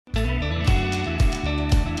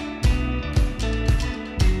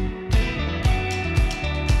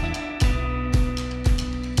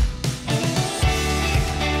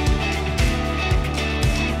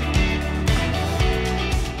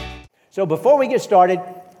So before we get started,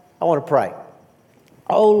 I want to pray.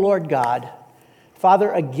 Oh, Lord God,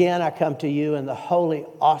 Father, again, I come to you in the holy,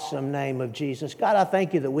 awesome name of Jesus. God, I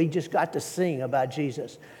thank you that we just got to sing about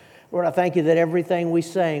Jesus. Lord, I thank you that everything we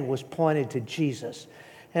sang was pointed to Jesus.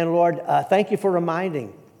 And Lord, thank you for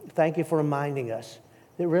reminding us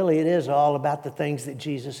that really it is all about the things that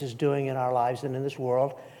Jesus is doing in our lives and in this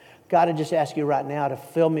world. God, I just ask you right now to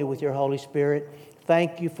fill me with your Holy Spirit.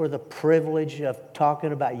 Thank you for the privilege of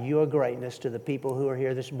talking about your greatness to the people who are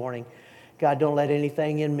here this morning. God, don't allow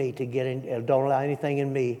anything in me to get in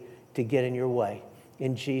your way.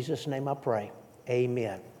 In Jesus' name I pray.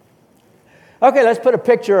 Amen. Okay, let's put a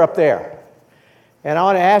picture up there. And I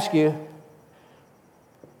want to ask you,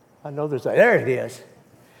 there it is.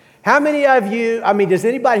 How many of you, does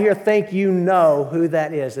anybody here think you know who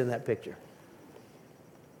that is in that picture?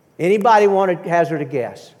 Anybody want to hazard a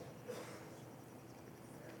guess?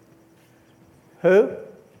 Who?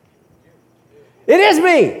 It is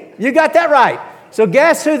me. You got that right. So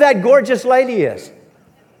guess who that gorgeous lady is?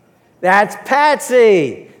 That's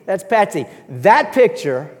Patsy. That's Patsy. That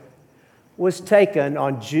picture was taken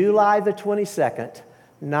on July the 22nd,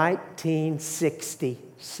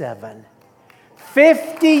 1967.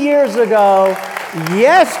 50 years ago,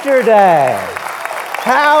 yesterday.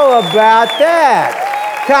 How about that?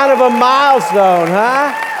 Kind of a milestone,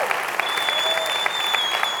 huh?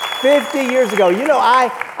 50 years ago. You know,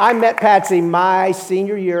 I met Patsy my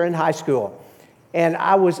senior year in high school, and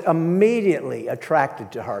I was immediately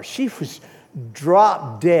attracted to her. She was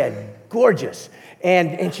drop dead gorgeous,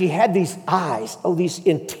 and she had these eyes, these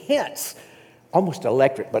intense, almost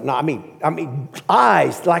electric, but no, I mean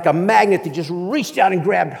eyes like a magnet that just reached out and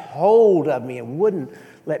grabbed hold of me and wouldn't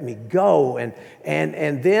let me go. And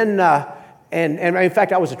then in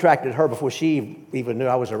fact, I was attracted to her before she even knew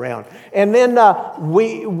I was around. And then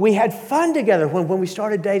we had fun together. When we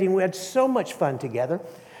started dating, we had so much fun together.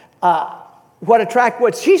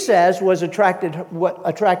 What she says was what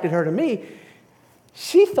attracted her to me.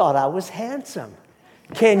 She thought I was handsome.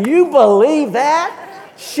 Can you believe that?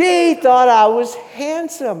 She thought I was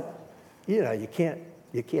handsome. You know, you can't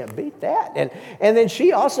beat that. And then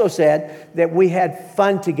she also said that we had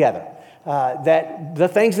fun together. That the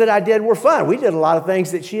things that I did were fun. We did a lot of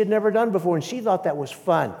things that she had never done before, and she thought that was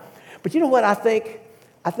fun. But you know what I think?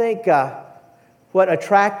 I think what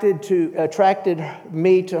attracted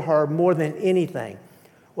me to her more than anything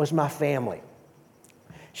was my family.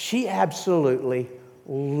 She absolutely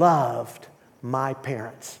loved my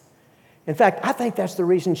parents. In fact, I think that's the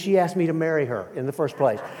reason she asked me to marry her in the first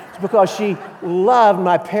place. It's because she loved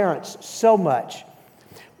my parents so much.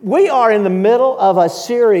 We are in the middle of a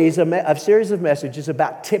series of messages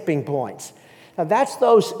about tipping points. Now, that's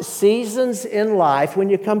those seasons in life when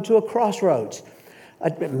you come to a crossroads.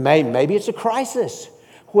 Maybe it's a crisis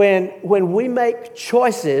when we make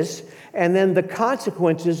choices and then the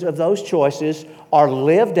consequences of those choices are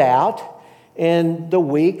lived out in the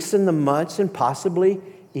weeks and the months and possibly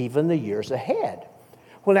even the years ahead.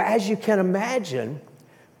 Well, as you can imagine,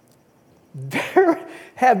 there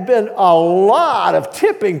have been a lot of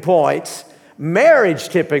tipping points, marriage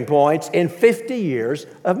tipping points, in 50 years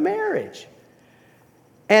of marriage.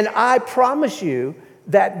 And I promise you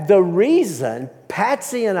that the reason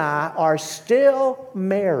Patsy and I are still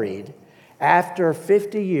married after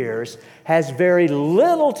 50 years has very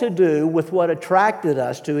little to do with what attracted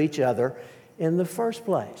us to each other in the first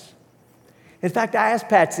place. In fact, I asked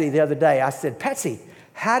Patsy the other day, I said, Patsy,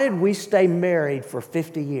 how did we stay married for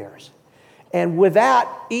 50 years? And without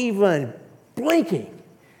even blinking,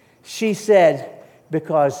 she said,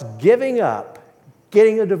 because giving up,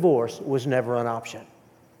 getting a divorce was never an option.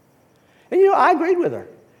 And you know, I agreed with her.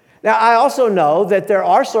 Now, I also know that there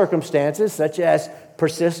are circumstances such as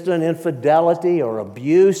persistent infidelity or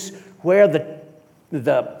abuse where the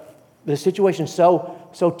situation's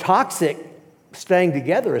so toxic, staying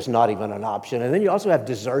together is not even an option. And then you also have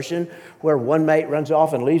desertion where one mate runs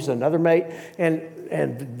off and leaves another mate, and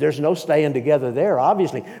there's no staying together there,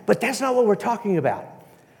 obviously. But that's not what we're talking about.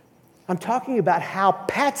 I'm talking about how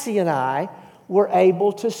Patsy and I were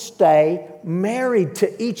able to stay married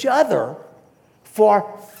to each other for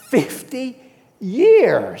 50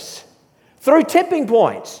 years through tipping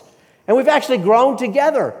points. And we've actually grown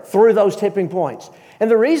together through those tipping points. And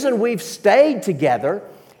the reason we've stayed together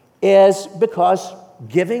is because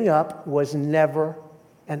giving up was never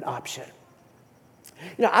an option.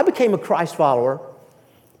 You know, I became a Christ follower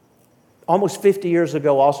almost 50 years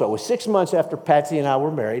ago also. It was 6 months after Patsy and I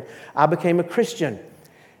were married. I became a Christian.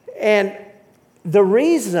 And the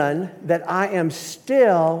reason that I am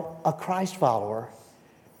still a Christ follower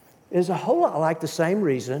is a whole lot like the same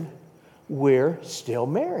reason we're still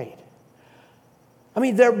married. I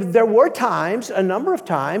mean, there were times, a number of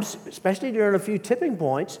times, especially during a few tipping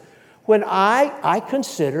points, when I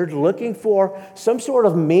considered looking for some sort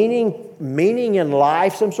of meaning in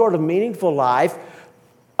life, some sort of meaningful life,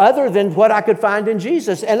 other than what I could find in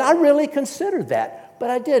Jesus. And I really considered that, but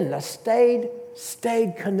I didn't. I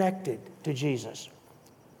stayed connected to Jesus.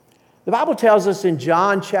 The Bible tells us in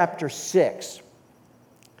John chapter 6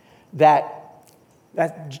 that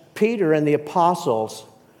Peter and the apostles,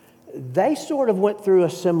 they sort of went through a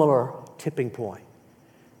similar tipping point.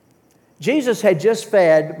 Jesus had just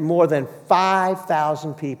fed more than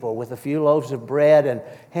 5,000 people with a few loaves of bread and a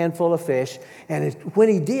handful of fish. And when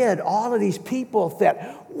he did, all of these people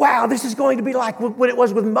thought, wow, this is going to be like what it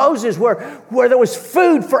was with Moses, where there was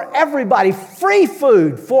food for everybody, free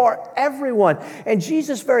food for everyone. And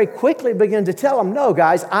Jesus very quickly began to tell them, no,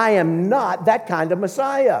 guys, I am not that kind of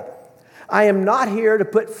Messiah. I am not here to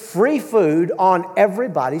put free food on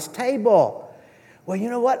everybody's table. Well,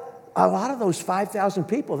 you know what? A lot of those 5,000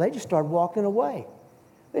 people, they just started walking away.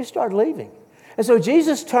 They started leaving. And so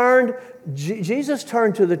Jesus turned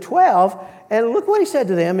to the 12, and look what he said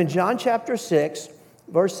to them in John chapter 6,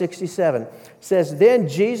 verse 67. It says, then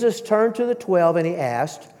Jesus turned to the 12 and he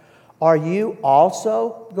asked, are you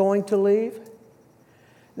also going to leave?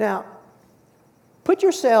 Now, put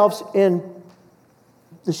yourselves in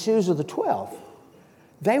the shoes of the 12.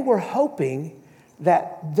 They were hoping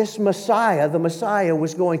that this Messiah, the Messiah,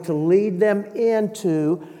 was going to lead them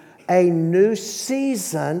into a new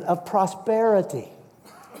season of prosperity.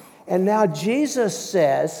 And now Jesus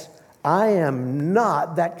says, I am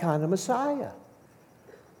not that kind of Messiah.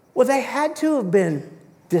 Well, they had to have been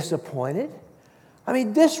disappointed. I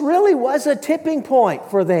mean, this really was a tipping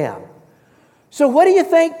point for them. So what do you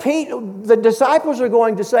think the disciples are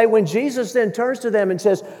going to say when Jesus then turns to them and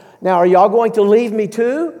says, now are y'all going to leave me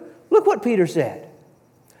too? Look what Peter said.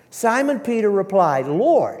 Simon Peter replied,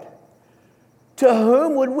 Lord, to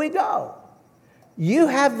whom would we go? You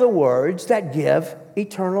have the words that give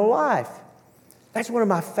eternal life. That's one of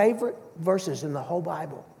my favorite verses in the whole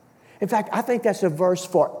Bible. In fact, I think that's a verse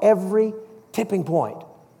for every tipping point.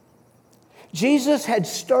 Jesus had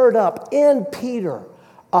stirred up in Peter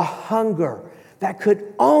a hunger that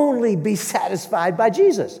could only be satisfied by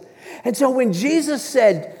Jesus. And so when Jesus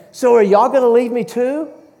said, so are y'all going to leave me too?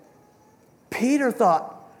 Peter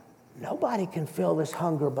thought, nobody can fill this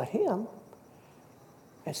hunger but him.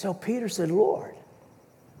 And so Peter said, Lord,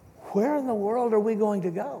 where in the world are we going to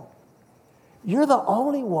go? You're the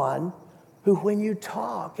only one who, when you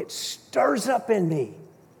talk, it stirs up in me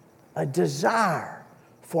a desire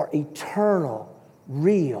for eternal,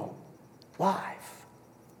 real life.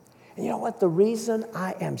 And you know what? The reason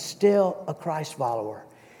I am still a Christ follower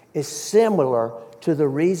is similar to the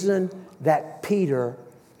reason that Peter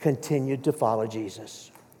continued to follow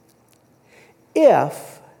Jesus.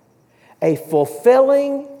 If a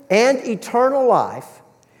fulfilling and eternal life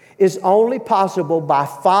is only possible by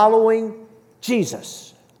following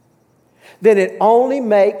Jesus, then it only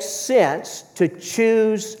makes sense to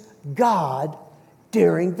choose God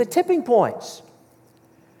during the tipping points.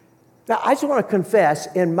 Now, I just want to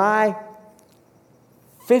confess, in my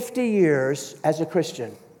 50 years as a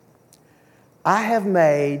Christian, I have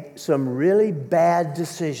made some really bad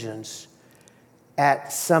decisions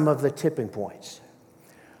at some of the tipping points.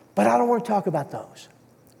 But I don't want to talk about those,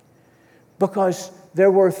 because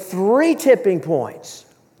there were 3 tipping points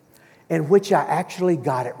in which I actually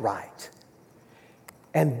got it right.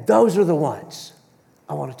 And those are the ones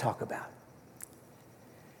I want to talk about.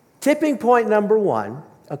 Tipping point number 1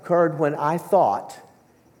 occurred when I thought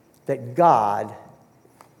that God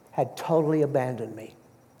had totally abandoned me.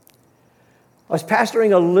 I was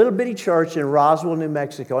pastoring a little bitty church in Roswell, New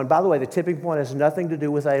Mexico. And by the way, the tipping point has nothing to do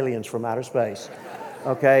with aliens from outer space.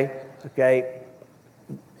 Okay?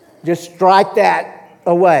 Just strike that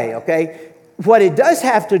away, okay? What it does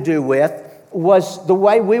have to do with was the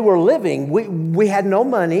way we were living. We had no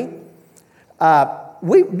money.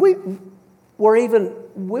 We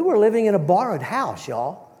were living in a borrowed house,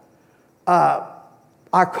 y'all.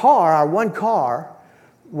 Our one car,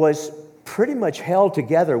 was pretty much held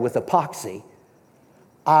together with epoxy.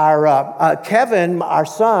 Our Kevin, our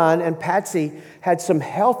son, and Patsy had some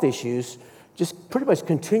health issues just pretty much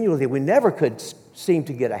continually. We never could seem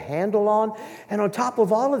to get a handle on. And on top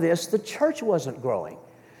of all of this, the church wasn't growing.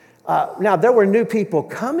 Now, there were new people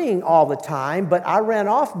coming all the time, but I ran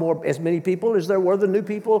off as many people as there were the new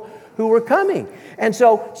people who were coming. And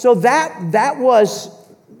so that was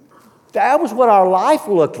what our life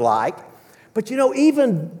looked like. But you know,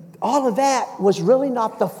 even all of that was really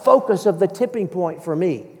not the focus of the tipping point for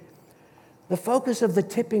me. The focus of the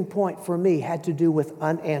tipping point for me had to do with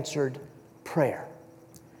unanswered prayer.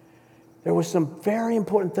 there were some very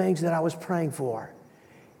important things that I was praying for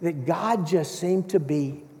that God just seemed to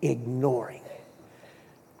be ignoring.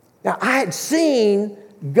 Now, I had seen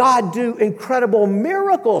God do incredible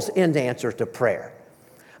miracles in answer to prayer.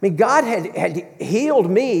 I mean, God had healed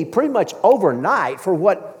me pretty much overnight for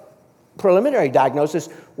what preliminary diagnosis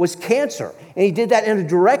was cancer. And he did that in a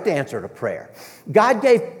direct answer to prayer. God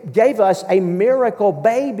gave us a miracle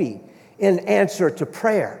baby in answer to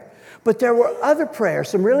prayer. But there were other prayers,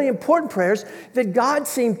 some really important prayers that God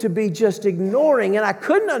seemed to be just ignoring. And I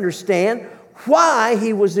couldn't understand why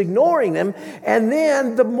he was ignoring them. And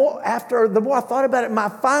then the more I thought about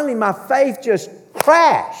it, finally my faith just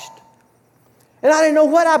crashed. And I didn't know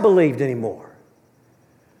what I believed anymore.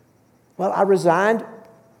 Well, I resigned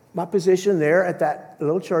my position there at that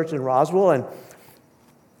little church in Roswell and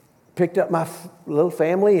picked up my little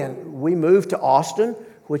family, and we moved to Austin,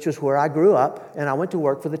 which is where I grew up, and I went to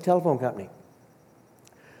work for the telephone company.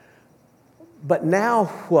 But now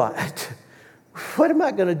what? What am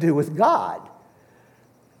I going to do with God?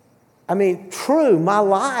 I mean, true, my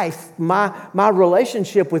life, my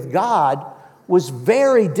relationship with God was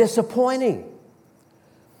very disappointing.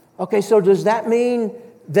 Okay, so does that mean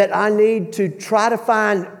that I need to try to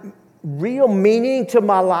find real meaning to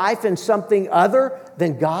my life in something other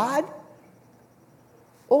than God?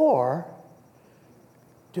 Or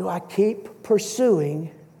do I keep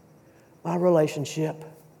pursuing my relationship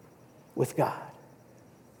with God?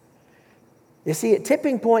 You see, at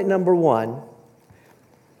tipping point number 1,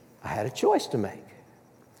 I had a choice to make.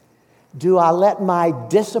 Do I let my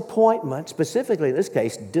disappointment, specifically in this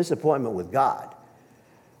case, disappointment with God,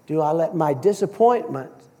 do I let my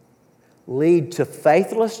disappointment lead to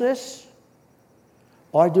faithlessness,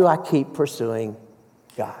 or do I keep pursuing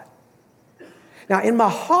God? Now, in my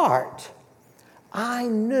heart, I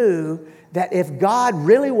knew that if God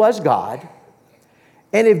really was God,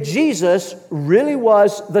 and if Jesus really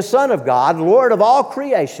was the Son of God, Lord of all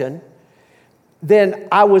creation, then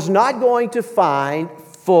I was not going to find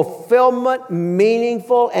fulfillment,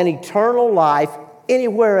 meaningful, and eternal life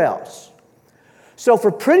anywhere else. So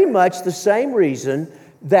for pretty much the same reason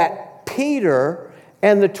that Peter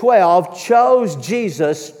and the 12 chose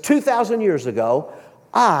Jesus 2,000 years ago,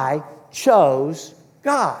 I chose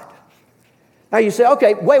God. Now you say,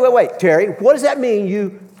 okay, wait, Terry, what does that mean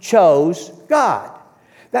you chose God?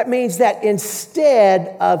 That means that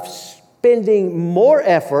instead of spending more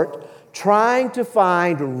effort trying to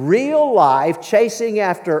find real life, chasing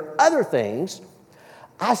after other things,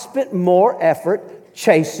 I spent more effort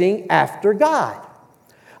chasing after God.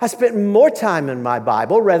 I spent more time in my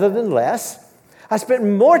Bible rather than less. I spent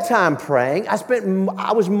more time praying.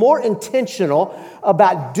 I was more intentional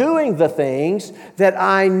about doing the things that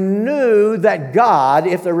I knew that God,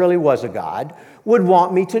 if there really was a God, would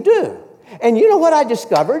want me to do. And you know what I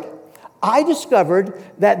discovered? I discovered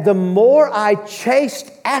that the more I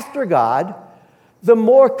chased after God, the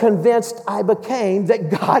more convinced I became that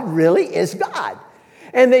God really is God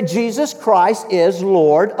and that Jesus Christ is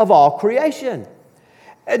Lord of all creation.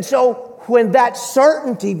 And so when that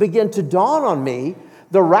certainty began to dawn on me,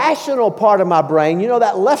 the rational part of my brain, you know,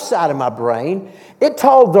 that left side of my brain, it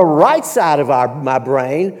told the right side of my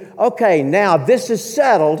brain, okay, now this is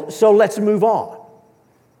settled, so let's move on.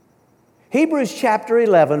 Hebrews chapter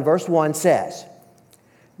 11, verse 1 says,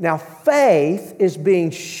 now faith is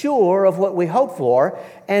being sure of what we hope for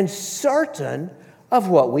and certain of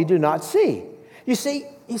what we do not see. You see,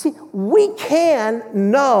 we can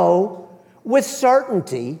know with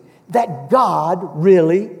certainty that God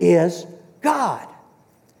really is God.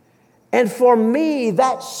 And for me,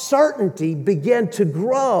 that certainty began to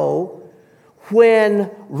grow when,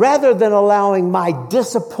 rather than allowing my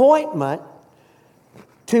disappointment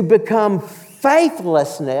to become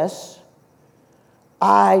faithlessness,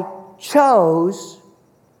 I chose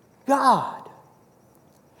God.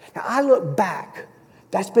 Now, I look back,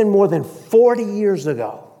 that's been more than 40 years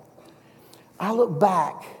ago. I look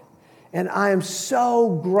back and I am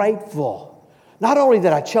so grateful, not only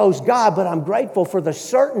that I chose God, but I'm grateful for the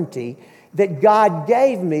certainty that God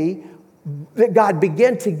gave me, that God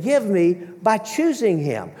began to give me by choosing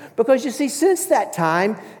Him. Because you see, since that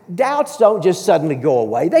time, doubts don't just suddenly go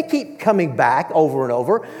away. They keep coming back over and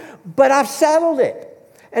over, but I've settled it.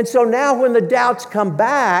 And so now when the doubts come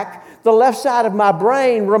back, the left side of my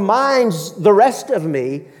brain reminds the rest of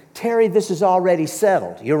me, Terry, this is already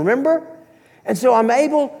settled. You remember? And so I'm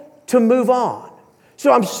able to move on.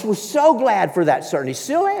 So I was so glad for that certainty,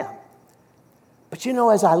 still am. But you know,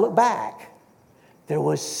 as I look back, there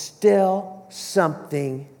was still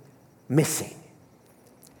something missing.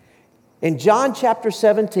 In John chapter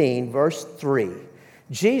 17, verse 3,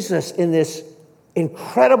 Jesus, in this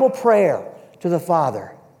incredible prayer to the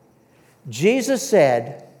Father, Jesus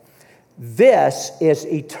said, "This is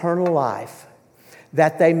eternal life,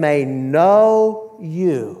 that they may know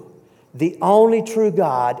you, the only true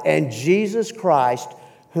God, and Jesus Christ,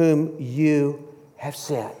 whom you have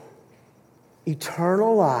sent."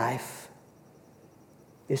 Eternal life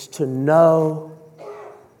is to know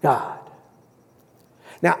God.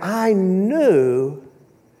 Now, I knew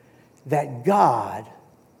that God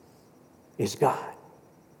is God,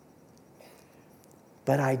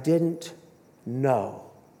 but I didn't know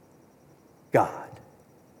God.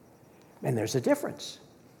 And there's a difference.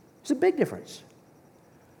 There's a big difference.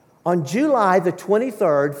 On July the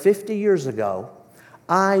 23rd, 50 years ago,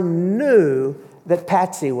 I knew that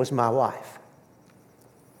Patsy was my wife.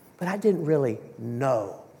 But I didn't really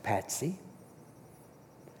know Patsy.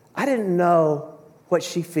 I didn't know what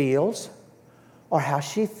she feels or how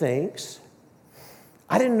she thinks.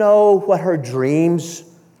 I didn't know what her dreams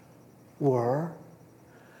were.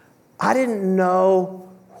 I didn't know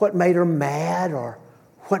what made her mad or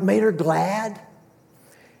what made her glad.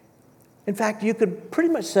 In fact, you could pretty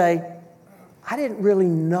much say, I didn't really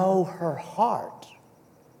know her heart.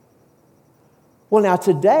 Well, now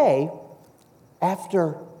today,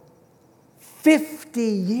 after 50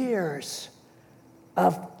 years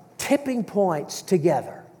of tipping points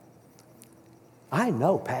together, I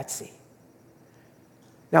know Patsy.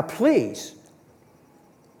 Now, please,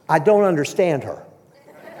 I don't understand her.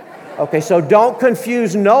 Okay, so don't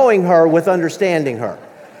confuse knowing her with understanding her.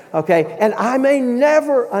 Okay, and I may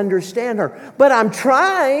never understand her, but I'm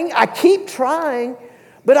trying. I keep trying,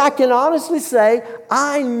 but I can honestly say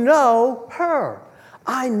I know her.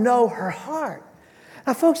 I know her heart.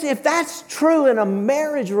 Now, folks, if that's true in a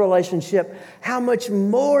marriage relationship, how much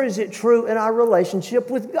more is it true in our relationship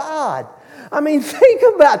with God? I mean, think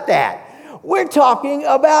about that. We're talking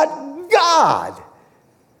about God.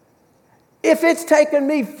 If it's taken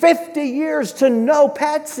me 50 years to know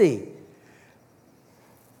Patsy,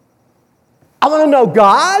 I want to know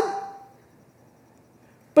God.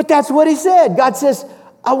 But that's what he said. God says,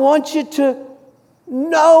 I want you to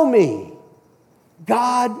know me.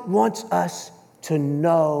 God wants us to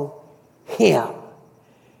know him.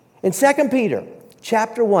 In 2 Peter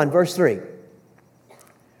chapter 1, verse 3,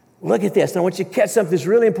 look at this. And I want you to catch something that's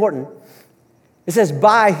really important. It says,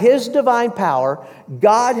 by his divine power,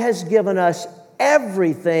 God has given us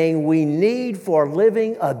everything we need for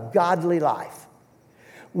living a godly life.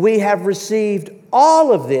 We have received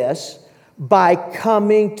all of this by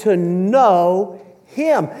coming to know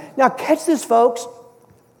him. Now, catch this, folks.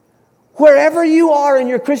 Wherever you are in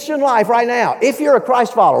your Christian life right now, if you're a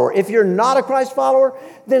Christ follower, if you're not a Christ follower,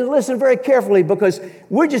 then listen very carefully because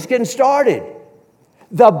we're just getting started.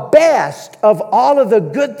 The best of all of the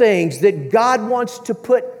good things that God wants to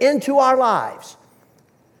put into our lives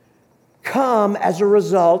come as a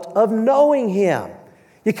result of knowing him.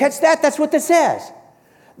 You catch that? That's what this says.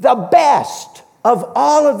 The best of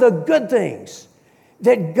all of the good things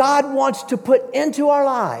that God wants to put into our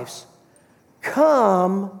lives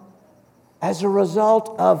come as a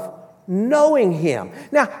result of knowing him.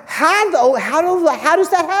 Now, how does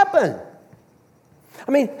that happen?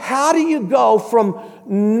 I mean, how do you go from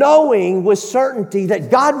knowing with certainty that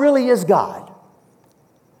God really is God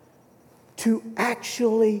to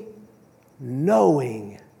actually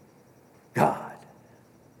knowing God?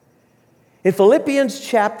 In Philippians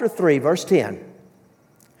chapter 3, verse 10,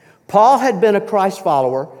 Paul had been a Christ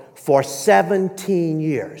follower for 17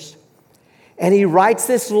 years. And he writes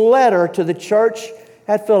this letter to the church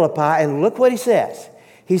at Philippi, and look what he says.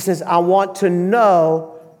 He says, I want to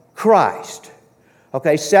know Christ.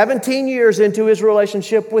 Okay, 17 years into his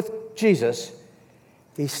relationship with Jesus,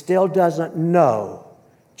 he still doesn't know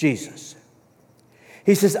Jesus.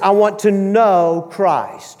 He says, I want to know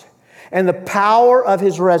Christ and the power of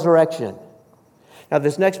his resurrection. Now,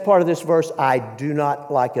 this next part of this verse, I do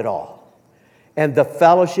not like at all. And the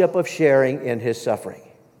fellowship of sharing in his suffering.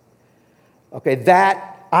 Okay,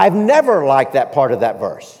 I've never liked that part of that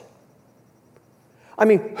verse. I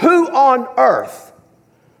mean, who on earth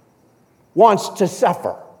wants to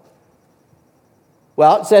suffer?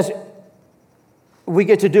 Well, it says we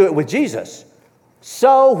get to do it with Jesus.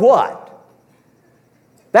 So what?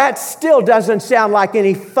 That still doesn't sound like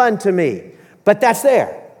any fun to me, but that's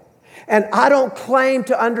there. And I don't claim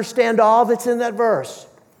to understand all that's in that verse.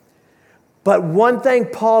 But one thing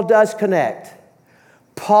Paul does connect.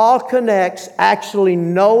 Paul connects actually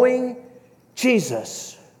knowing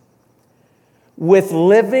Jesus with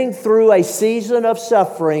living through a season of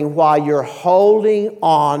suffering while you're holding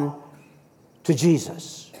on to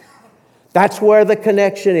Jesus. That's where the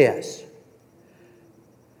connection is.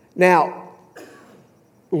 Now,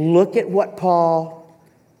 look at what Paul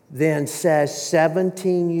then says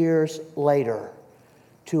 17 years later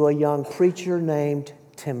to a young preacher named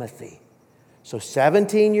Timothy. So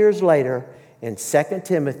 17 years later, in 2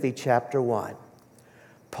 Timothy chapter 1,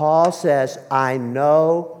 Paul says, I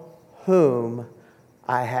know whom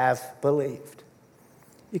I have believed.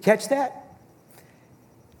 You catch that?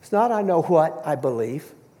 It's not I know what I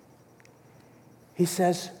believe. He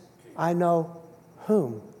says, I know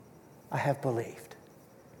whom I have believed.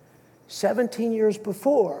 17 years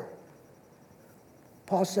before,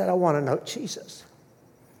 Paul said, I want to know Jesus.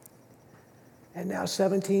 And now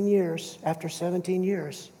 17 years, after 17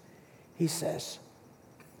 years, he says,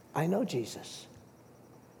 I know Jesus.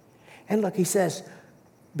 And look, he says,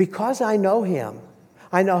 because I know him,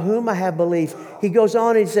 I know whom I have believed. He goes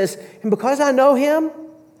on and he says, and because I know him,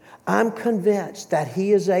 I'm convinced that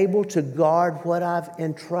he is able to guard what I've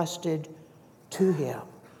entrusted to him.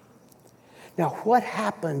 Now, what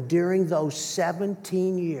happened during those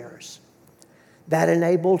 17 years that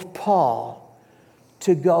enabled Paul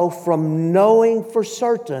to go from knowing for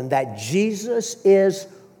certain that Jesus is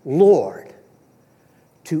Lord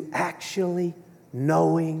to actually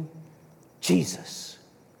knowing Jesus?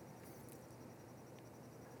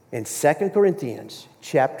 In 2 Corinthians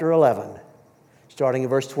chapter 11, starting in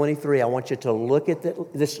verse 23, I want you to look at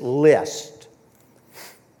this list.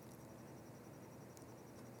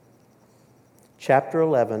 Chapter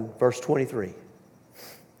 11, verse 23.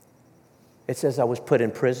 It says, I was put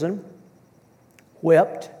in prison,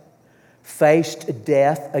 whipped, faced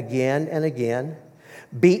death again and again,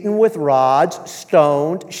 beaten with rods,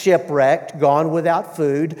 stoned, shipwrecked, gone without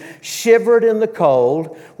food, shivered in the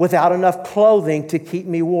cold, without enough clothing to keep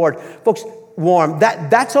me warm. Folks,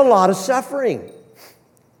 that's a lot of suffering.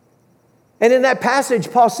 And in that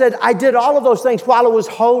passage, Paul said, I did all of those things while I was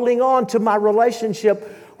holding on to my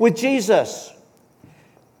relationship with Jesus.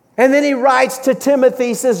 And then he writes to Timothy,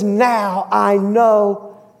 he says, now I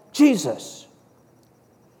know Jesus.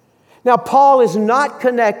 Now, Paul is not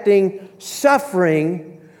connecting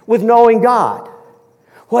suffering with knowing God.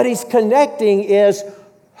 What he's connecting is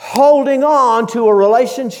holding on to a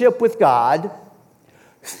relationship with God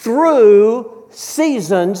through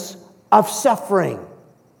seasons of suffering.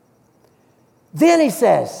 Then he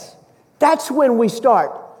says, that's when we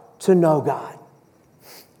start to know God.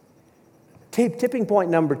 Tipping point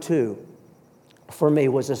number 2 for me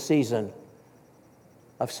was a season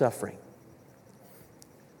of suffering.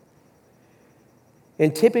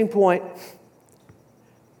 And tipping point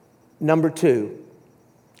number 2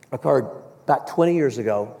 occurred about 20 years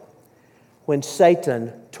ago when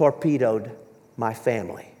Satan torpedoed my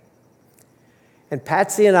family. And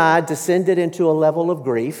Patsy and I descended into a level of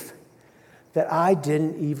grief that I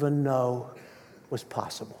didn't even know was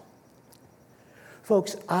possible.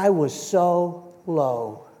 Folks, I was so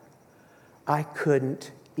low, I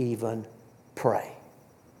couldn't even pray.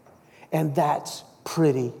 And that's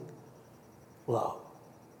pretty low.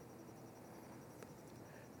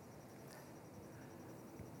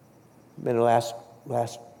 In the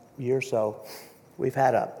last year or so, we've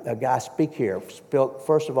had a guy speak here. Spoke,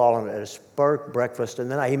 first of all, at a Spur breakfast, and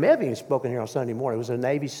then he may have even spoken here on Sunday morning. It was a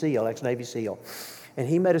Navy SEAL, ex-Navy SEAL. And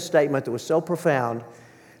he made a statement that was so profound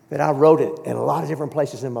that I wrote it in a lot of different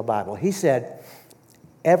places in my Bible. He said,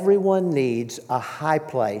 everyone needs a high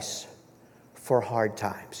place for hard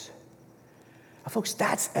times. Now, folks,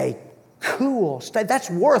 that's a cool statement. That's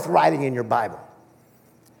worth writing in your Bible.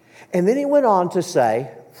 And then he went on to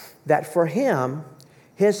say that for him,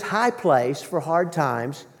 his high place for hard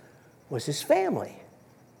times was his family.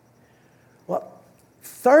 Well,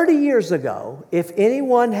 30 years ago, if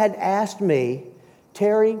anyone had asked me,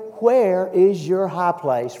 Terry, where is your high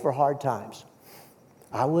place for hard times?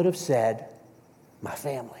 I would have said, my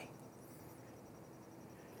family.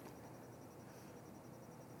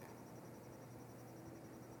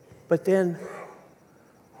 But then,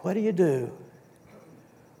 what do you do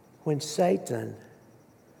when Satan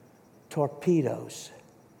torpedoes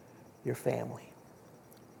your family?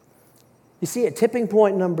 You see, at tipping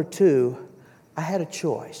point number 2, I had a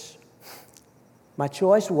choice. My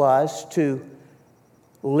choice was to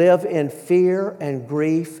live in fear and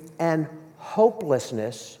grief and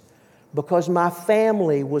hopelessness because my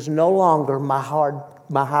family was no longer my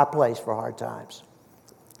high place for hard times.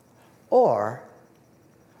 Or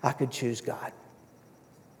I could choose God.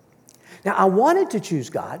 Now, I wanted to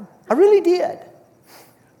choose God. I really did.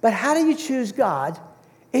 But how do you choose God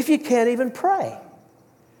if you can't even pray?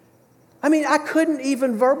 I mean, I couldn't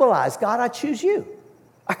even verbalize, God, I choose you.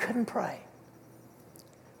 I couldn't pray.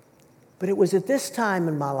 But it was at this time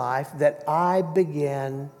in my life that I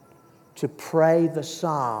began to pray the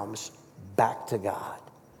Psalms back to God.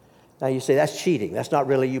 Now you say, that's cheating. That's not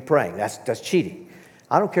really you praying. That's cheating.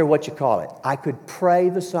 I don't care what you call it. I could pray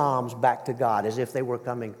the Psalms back to God as if they were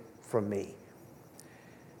coming from me.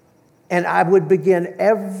 And I would begin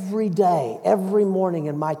every day, every morning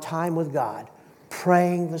in my time with God,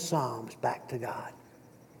 praying the Psalms back to God.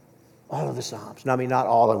 All of the Psalms. Now, I mean, not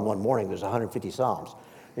all in one morning. There's 150 Psalms.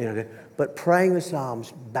 But praying the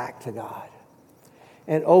Psalms back to God.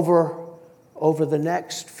 And over the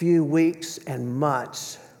next few weeks and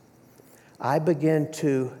months, I began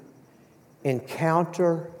to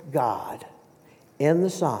encounter God in the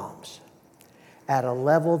Psalms at a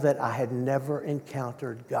level that I had never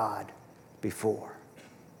encountered God before.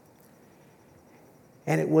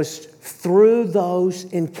 And it was through those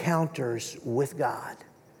encounters with God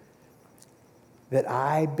that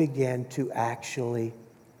I began to actually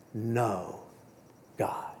know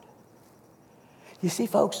God. You see,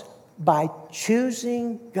 folks, by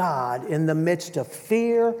choosing God in the midst of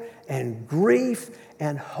fear and grief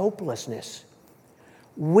and hopelessness,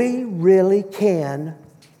 we really can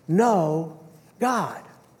know God.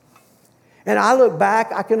 And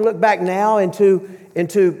I can look back now into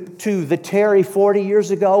the Terry 40 years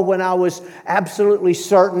ago when I was absolutely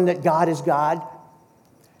certain that God is God.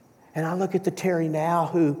 And I look at the Terry now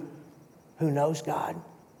who knows God.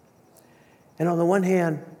 And on the one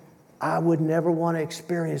hand, I would never want to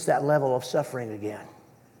experience that level of suffering again.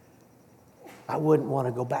 I wouldn't want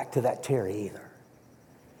to go back to that Terry either.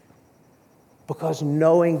 Because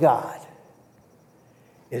knowing God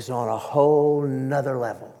is on a whole nother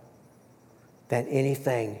level than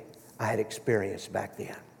anything I had experienced back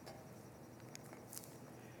then.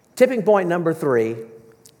 Tipping point number 3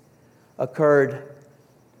 occurred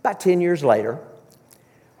about 10 years later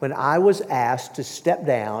when I was asked to step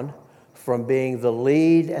down from being the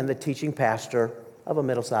lead and the teaching pastor of a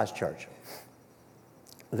middle-sized church.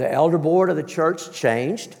 The elder board of the church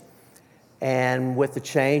changed, and with the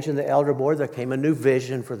change in the elder board, there came a new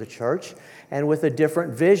vision for the church. And with a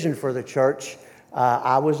different vision for the church,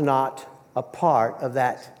 I was not a part of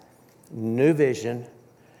that new vision,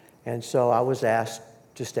 and so I was asked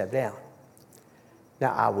to step down.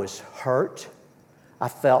 Now, I was hurt. I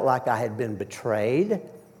felt like I had been betrayed.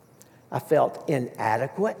 I felt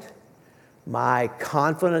inadequate. My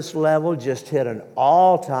confidence level just hit an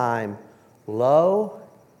all-time low,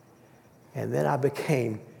 and then I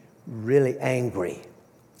became really angry.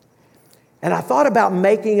 And I thought about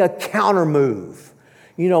making a counter move.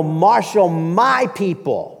 Marshal my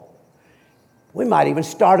people. We might even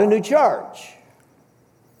start a new church.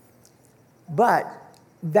 But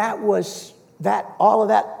that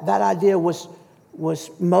idea was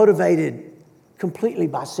motivated completely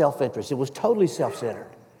by self-interest. It was totally self-centered.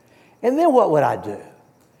 And then what would I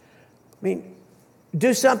do?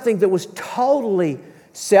 Do something that was totally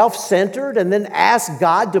self-centered and then ask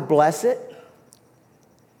God to bless it?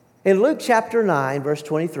 In Luke chapter 9, verse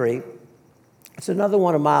 23, it's another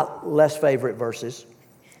one of my less favorite verses.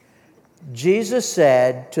 Jesus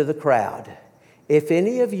said to the crowd, "If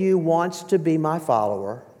any of you wants to be my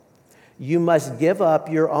follower, you must give up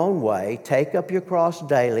your own way, take up your cross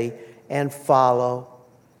daily, and follow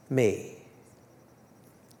me."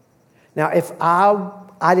 Now, if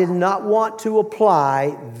I did not want to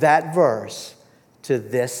apply that verse to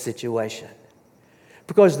this situation,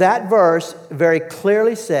 because that verse very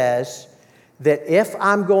clearly says that if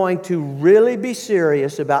I'm going to really be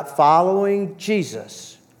serious about following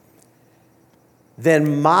Jesus,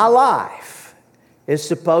 then my life is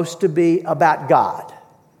supposed to be about God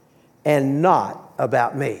and not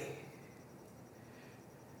about me.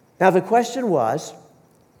 Now, the question was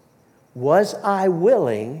I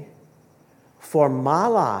willing for my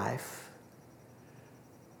life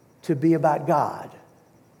to be about God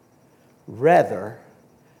rather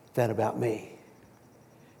than about me?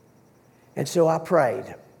 And so I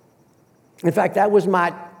prayed. In fact, that was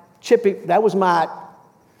my tipping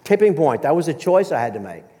point. That was a choice I had to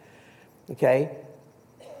make. Okay?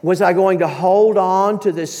 Was I going to hold on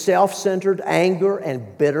to this self-centered anger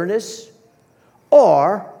and bitterness,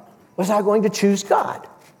 or was I going to choose God?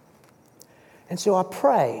 And so I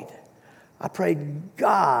prayed.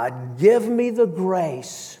 God, give me the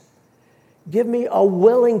grace. Give me a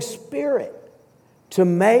willing spirit to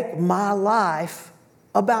make my life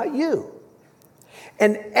about you.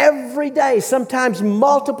 And every day, sometimes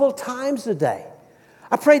multiple times a day,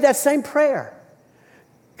 I prayed that same prayer.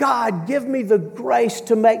 God, give me the grace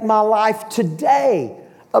to make my life today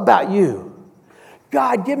about you.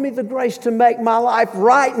 God, give me the grace to make my life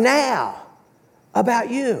right now about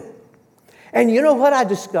you. And you know what I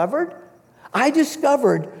discovered? I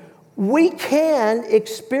discovered we can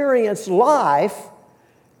experience life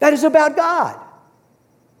that is about God.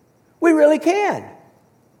 We really can.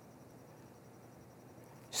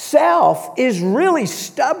 Self is really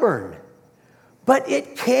stubborn, but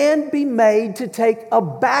it can be made to take a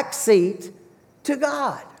backseat to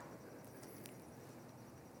God.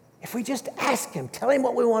 If we just ask Him, tell Him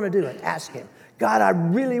what we want to do and ask Him, God, I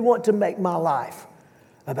really want to make my life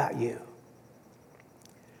about you.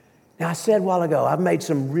 Now, I said a while ago, I've made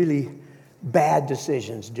some really bad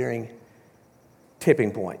decisions during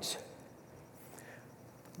tipping points.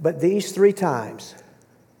 But these 3 times,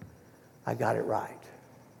 I got it right.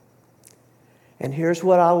 And here's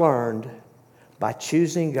what I learned by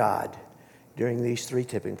choosing God during these 3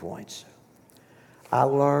 tipping points. I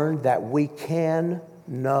learned that we can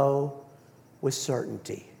know with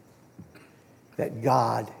certainty that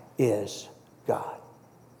God is God.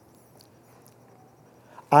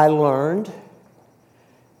 I learned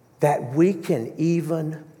that we can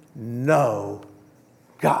even know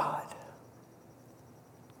God.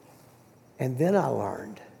 And then I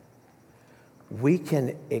learned we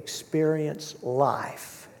can experience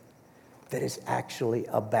life that is actually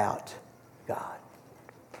about God.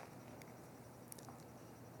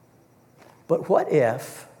 But what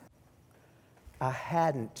if I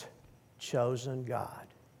hadn't chosen God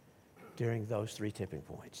during those 3 tipping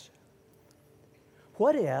points?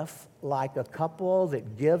 What if, like a couple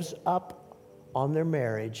that gives up on their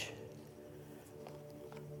marriage,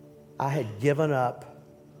 I had given up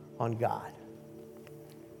on God?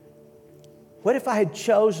 What if I had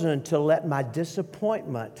chosen to let my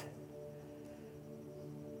disappointment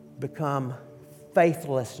become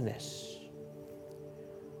faithlessness?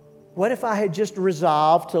 What if I had just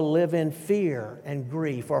resolved to live in fear and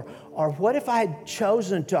grief? Or what if I had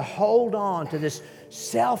chosen to hold on to this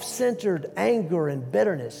self-centered anger and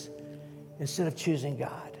bitterness instead of choosing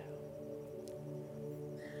God?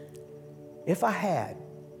 If I had,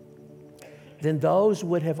 then those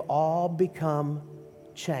would have all become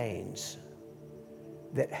chains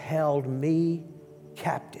that held me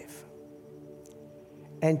captive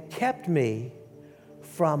and kept me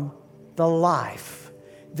from the life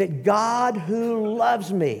that God, who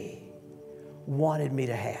loves me, wanted me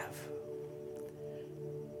to have.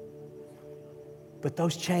 But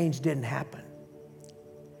those chains didn't happen.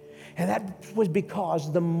 And that was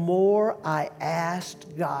because the more I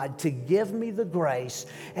asked God to give me the grace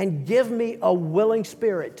and give me a willing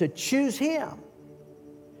spirit to choose Him,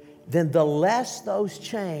 then the less those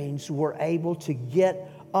chains were able to get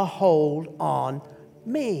a hold on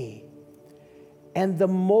me. And the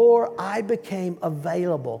more I became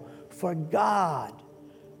available for God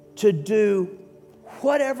to do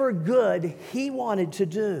whatever good He wanted to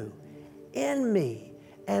do in me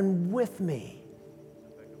and with me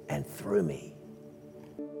and through me.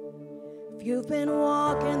 If you've been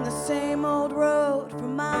walking the same old road for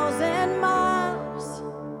miles and miles,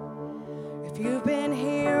 if you've been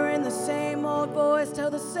hearing the same old voice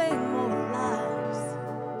tell the same old lies,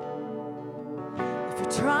 if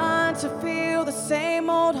you're trying to fill the same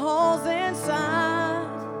old holes inside,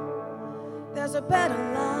 there's a better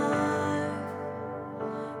life.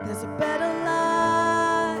 There's a better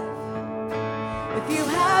life. If you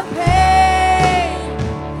have pain,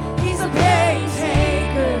 He's a pain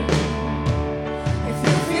taker. If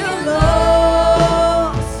you feel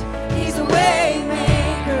lost, He's a way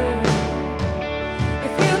maker.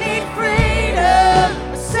 If you need freedom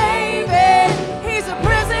or saving, He's a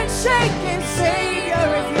prison shaking savior.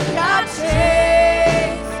 If you've got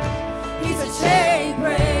chains, He's a chain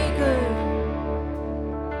breaker.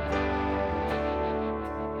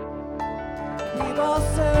 We've all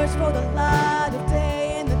searched for the light of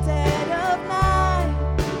day in the dead of night.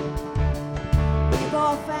 We've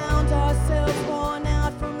all found ourselves worn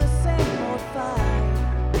out from the same old fight.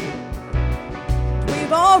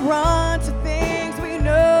 We've all run to things we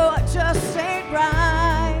know just ain't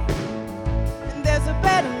right. And there's a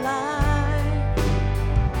better life.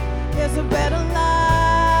 There's a better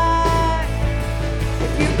life.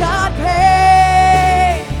 If you got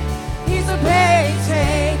pain, He's a pain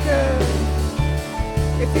taker.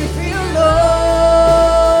 If you feel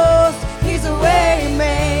lost, He's a way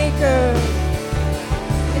maker.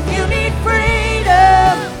 If you need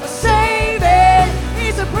freedom or saving,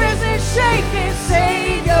 He's a prison shaking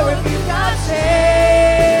savior. If you got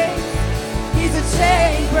chains, He's a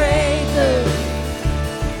chain breaker.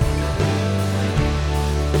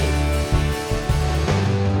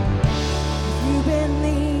 If you've been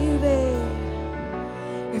leaving,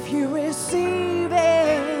 if you receive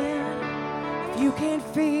it, you can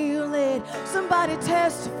feel it, somebody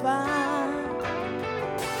testify.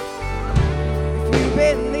 If you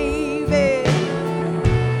believe it,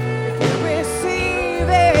 if you receive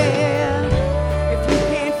it, if you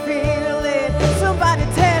can feel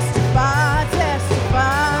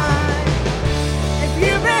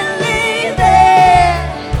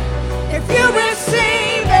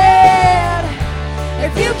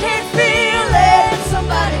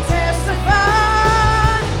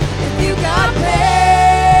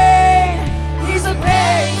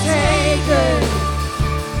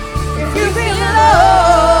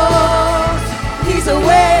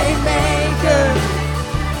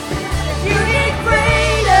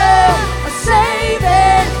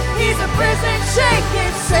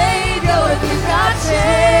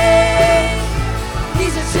chain.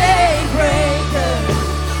 He's a chain breaker.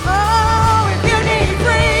 Oh, if you need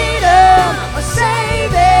freedom or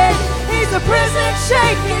saving, he's a prison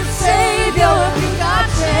shaking savior. If you got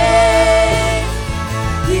chains,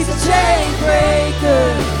 he's a chain breaker.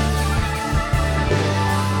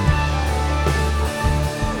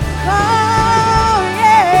 Oh,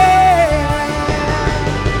 yeah.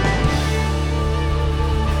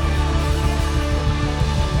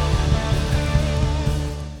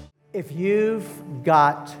 If you've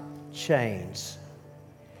got chains,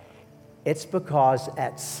 it's because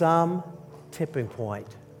at some tipping point,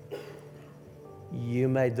 you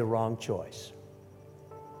made the wrong choice.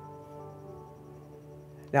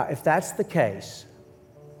 Now, if that's the case,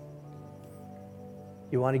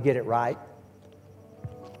 you want to get it right?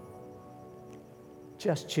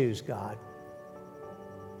 Just choose God.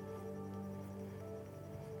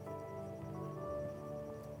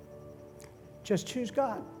 Just choose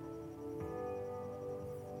God.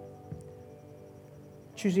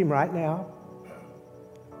 Choose Him right now.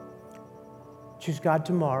 Choose God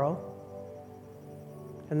tomorrow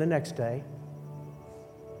and the next day.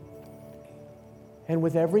 And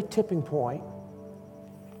with every tipping point,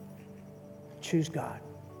 choose God.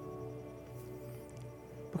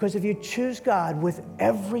 Because if you choose God with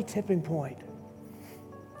every tipping point,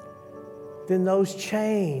 then those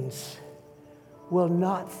chains will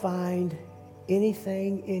not find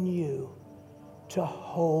anything in you to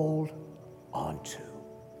hold on to.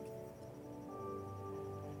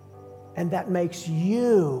 And that makes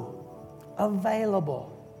you available.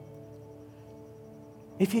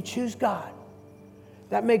 If you choose God,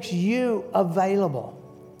 that makes you available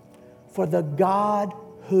for the God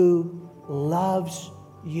who loves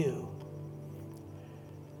you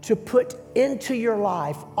to put into your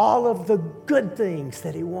life all of the good things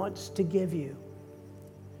that He wants to give you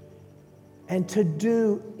and to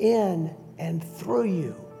do in and through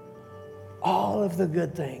you all of the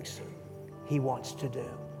good things He wants to do.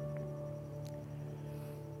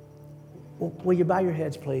 Will you bow your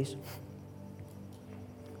heads, please?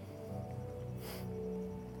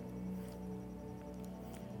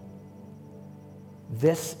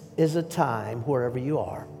 This is a time, wherever you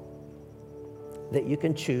are, that you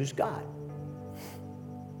can choose God.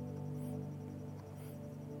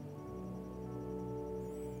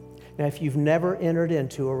 Now, if you've never entered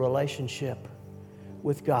into a relationship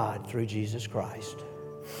with God through Jesus Christ,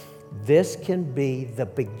 this can be the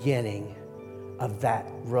beginning of that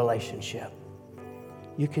relationship.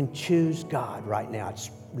 You can choose God right now. It's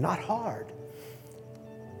not hard.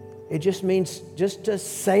 It just means just to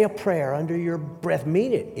say a prayer under your breath,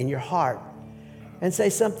 mean it in your heart, and say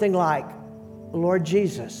something like, Lord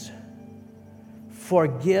Jesus,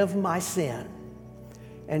 forgive my sin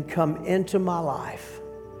and come into my life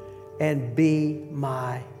and be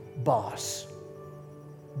my boss.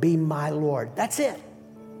 Be my Lord. That's it.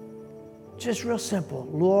 Just real simple.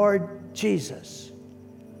 Lord Jesus,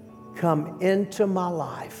 come into my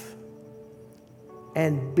life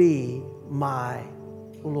and be my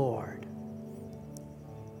Lord.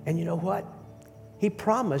 And you know what? He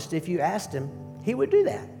promised if you asked Him, He would do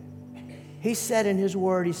that. He said in His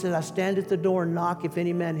word, He said, I stand at the door and knock. If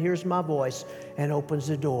any man hears my voice and opens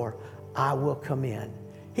the door, I will come in.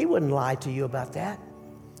 He wouldn't lie to you about that.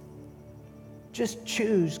 Just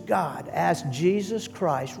choose God. Ask Jesus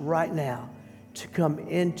Christ right now to come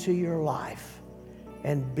into your life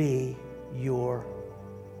and be your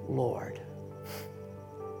Lord.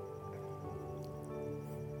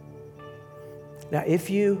 Now, if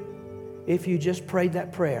you just prayed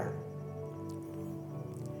that prayer,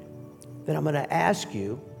 then I'm going to ask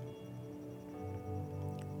you,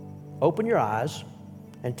 open your eyes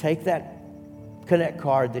and take that Connect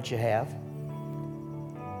card that you have.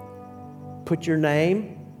 Put your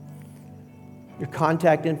name, your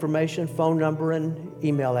contact information, phone number, and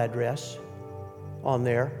email address on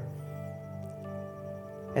there.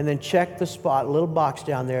 And then check the spot, a little box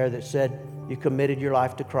down there that said you committed your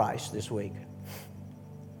life to Christ this week.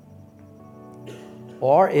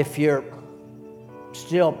 Or if you're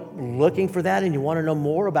still looking for that and you want to know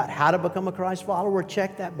more about how to become a Christ follower,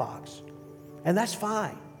 check that box. And that's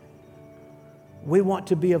fine. We want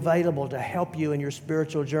to be available to help you in your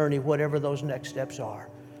spiritual journey, whatever those next steps are.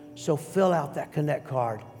 So fill out that Connect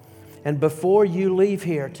card. And before you leave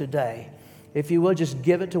here today, if you will, just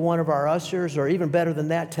give it to one of our ushers, or even better than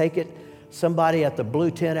that, take it somebody at the blue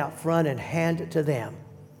tent out front and hand it to them.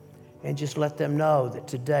 And just let them know that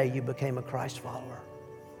today you became a Christ follower.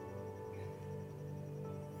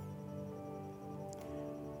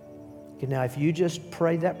 Okay, now, if you just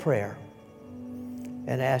prayed that prayer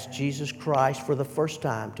and asked Jesus Christ for the first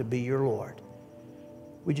time to be your Lord,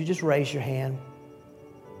 Would you just raise your hand?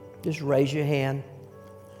 Just raise your hand.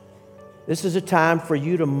 This is a time for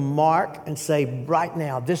you to mark and say, right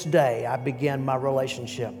now, this day, I began my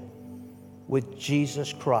relationship with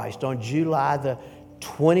Jesus Christ. On July the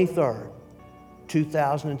 23rd,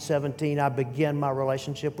 2017, I began my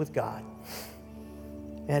relationship with God.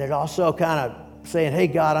 And it also kind of saying, hey,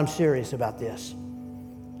 God, I'm serious about this.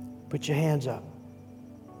 Put your hands up.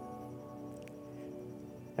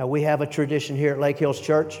 Now, we have a tradition here at Lake Hills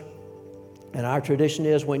Church, and our tradition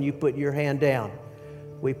is when you put your hand down,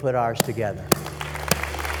 we put ours together.